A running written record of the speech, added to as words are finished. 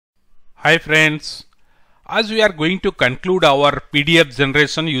Hi friends, as we are going to conclude our PDF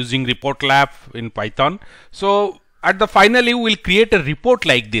generation using report lab in Python. So at the finally we will create a report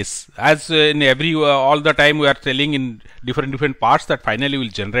like this, as in every all the time we are telling in different parts that finally will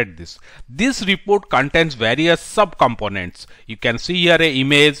generate this. This report contains various sub components. You can see here a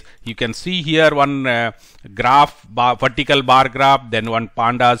image, you can see here one graph, vertical bar graph, then one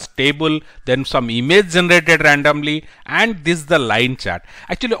pandas table, then some image generated randomly, and this the line chart.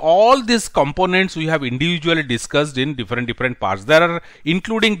 Actually all these components we have individually discussed in different parts. There are,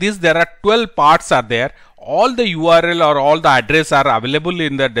 including this, there are 12 parts are there. All the URL or all the address are available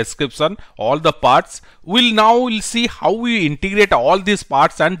in the description, all the parts. We'll see how we integrate all these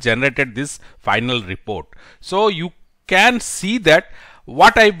parts and generated this final report. So you can see that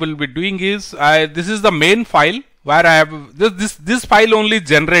what I will be doing is, this is the main file where I have this file only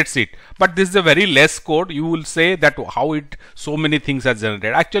generates it, but this is a very less code. You will say that how it so many things are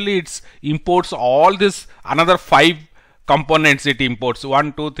generated. Actually it's imports all this another 5 components. It imports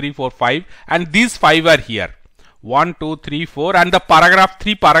 1, 2, 3, 4, 5, and these 5 are here. 1, 2, 3, 4, and the paragraph,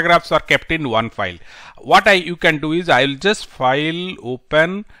 3 paragraphs are kept in one file. What you can do is, I will just file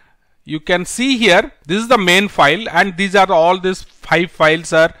open. You can see here this is the main file, and these are all these 5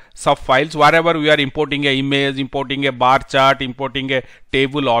 files are sub files. Wherever we are importing a image, importing a bar chart, importing a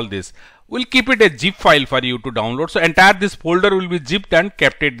table, all this. We'll keep it a zip file for you to download. So entire this folder will be zipped and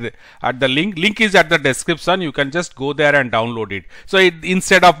kept it at the link. Link is at the description. You can just go there and download it. So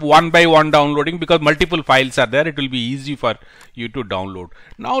instead of one by one downloading, because multiple files are there, it will be easy for you to download.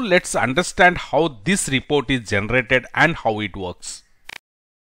 Now let's understand how this report is generated and how it works.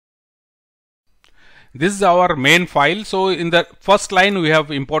 This is our main file. So in the first line we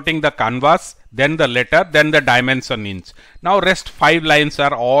have importing the canvas, then the letter, then the dimension inch. Now rest 5 lines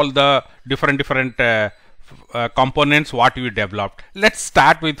are all the different components what we developed. Let's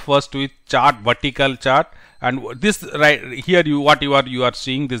start with first with chart, vertical chart, and this right here you are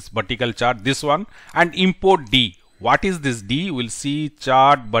seeing this vertical chart, this one, and import D. What is this D? We'll see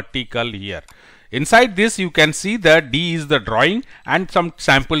chart vertical here. Inside this you can see that D is the drawing and some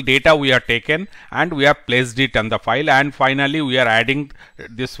sample data we have taken and we have placed it on the file, and finally we are adding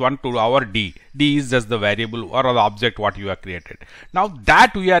this one to our D. D is just the variable or the object what you have created. Now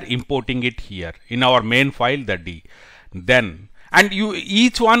that we are importing it here in our main file, the D. Then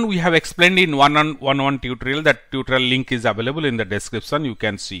each one we have explained in one tutorial. That tutorial link is available in the description. You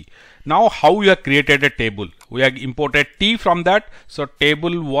can see. Now how we have created a table. We have imported T from that. So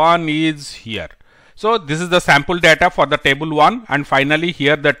table 1 is here. So this is the sample data for the table 1, and finally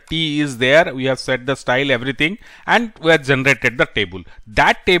here the T is there. We have set the style, everything, and we have generated the table.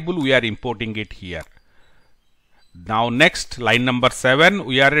 That table we are importing it here. Now next, line number 7,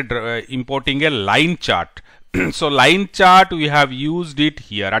 we are importing a line chart. So line chart we have used it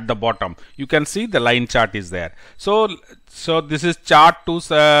here at the bottom. You can see the line chart is there. So this is chart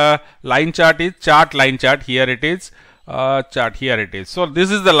to line chart is chart line chart. Here it is. Chart here it is. So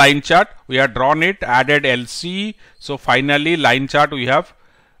this is the line chart. We have drawn it, added LC. So finally line chart we have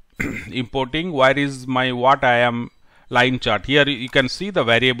importing. Where is my line chart? Here you can see the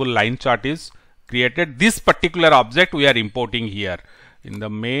variable line chart is created. This particular object we are importing here. In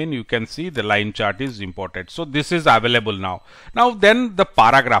the main you can see the line chart is imported. So this is available now. Now then the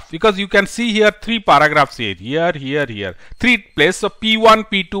paragraph, because you can see here 3 paragraphs here, 3 places. So P1,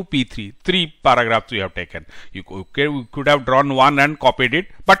 P2, P3, 3 paragraphs we have taken. We could have drawn one and copied it,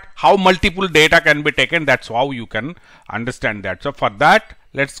 but how multiple data can be taken, that's how you can understand that. So for that,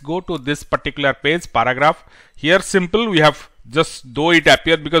 let's go to this particular page, paragraph. Here simple, we have just though it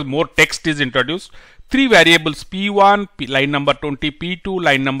appears because more text is introduced. 3 variables, P1, line number 20, P2,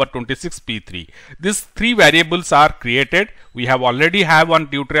 line number 26, P3. These 3 variables are created. We have already have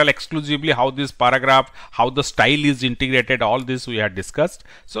one tutorial exclusively how this paragraph, how the style is integrated, all this we have discussed.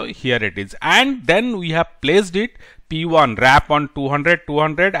 So here it is. And then we have placed it, P1 wrap on 200,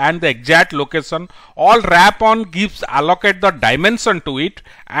 200, and the exact location. All wrap on gives allocate the dimension to it,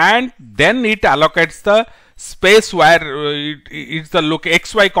 and then it allocates the space where it's the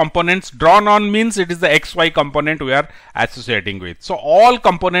XY components. Drawn on means it is the XY component we are associating with. So all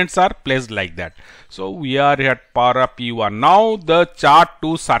components are placed like that. So we are at para P1. Now the chart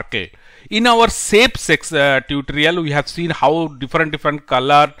to circle. In our shape tutorial, we have seen how different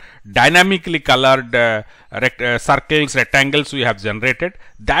color, dynamically colored circles, rectangles we have generated.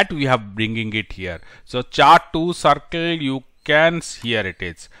 That we have bringing it here. So chart to circle, you can here it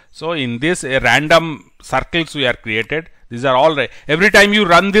is. So in this random circles we are created. These are all every time you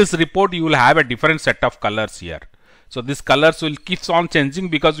run this report you will have a different set of colors here. So this colors will keeps on changing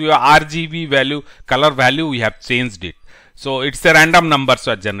because your RGB value, color value we have changed it. So it's a random numbers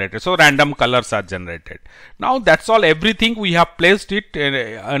are generated. So random colors are generated. Now that's all, everything we have placed it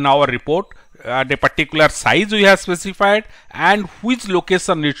in our report. At a particular size we have specified, and which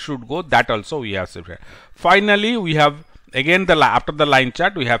location it should go, that also we have specified. Finally, we have again after the line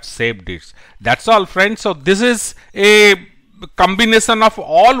chart we have saved it. That's all, friends. So this is a combination of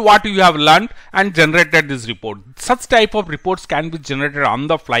all what you have learned and generated this report. Such type of reports can be generated on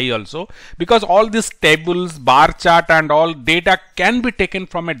the fly also, because all these tables, bar chart and all data can be taken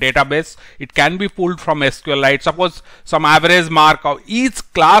from a database. It can be pulled from SQLite. Suppose some average mark of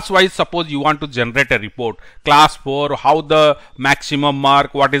each class wise, suppose you want to generate a report, class 4, how the maximum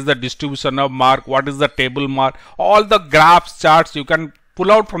mark, what is the distribution of mark, what is the table mark, all the graphs, charts you can pull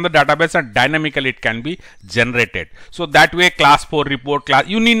out from the database and dynamically it can be generated. So that way, class 4 report,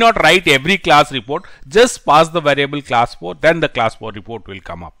 you need not write every class report, just pass the variable class 4, then the class 4 report will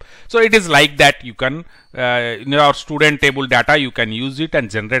come up. So it is like that. You can in your student table data you can use it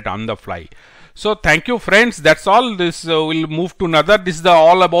and generate on the fly. So thank you, friends. That's all. This will move to another. This is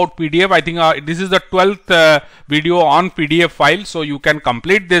all about PDF. I think this is the 12th video on PDF file. So you can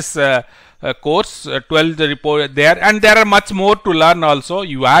complete this course, 12 report there, and there are much more to learn also.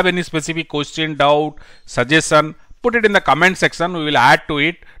 You have any specific question, doubt, suggestion, put it in the comment section. We will add to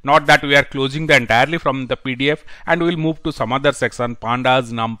it. Not that we are closing the entirely from the PDF, and we will move to some other section.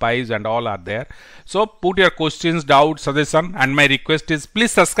 Pandas, numpys and all are there. So put your questions, doubts, suggestion, and my request is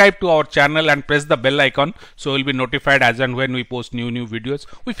please subscribe to our channel and press the bell icon, so you will be notified as and when we post new videos.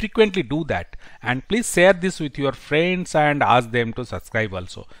 We frequently do that. And please share this with your friends and ask them to subscribe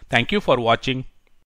also. Thank you for watching.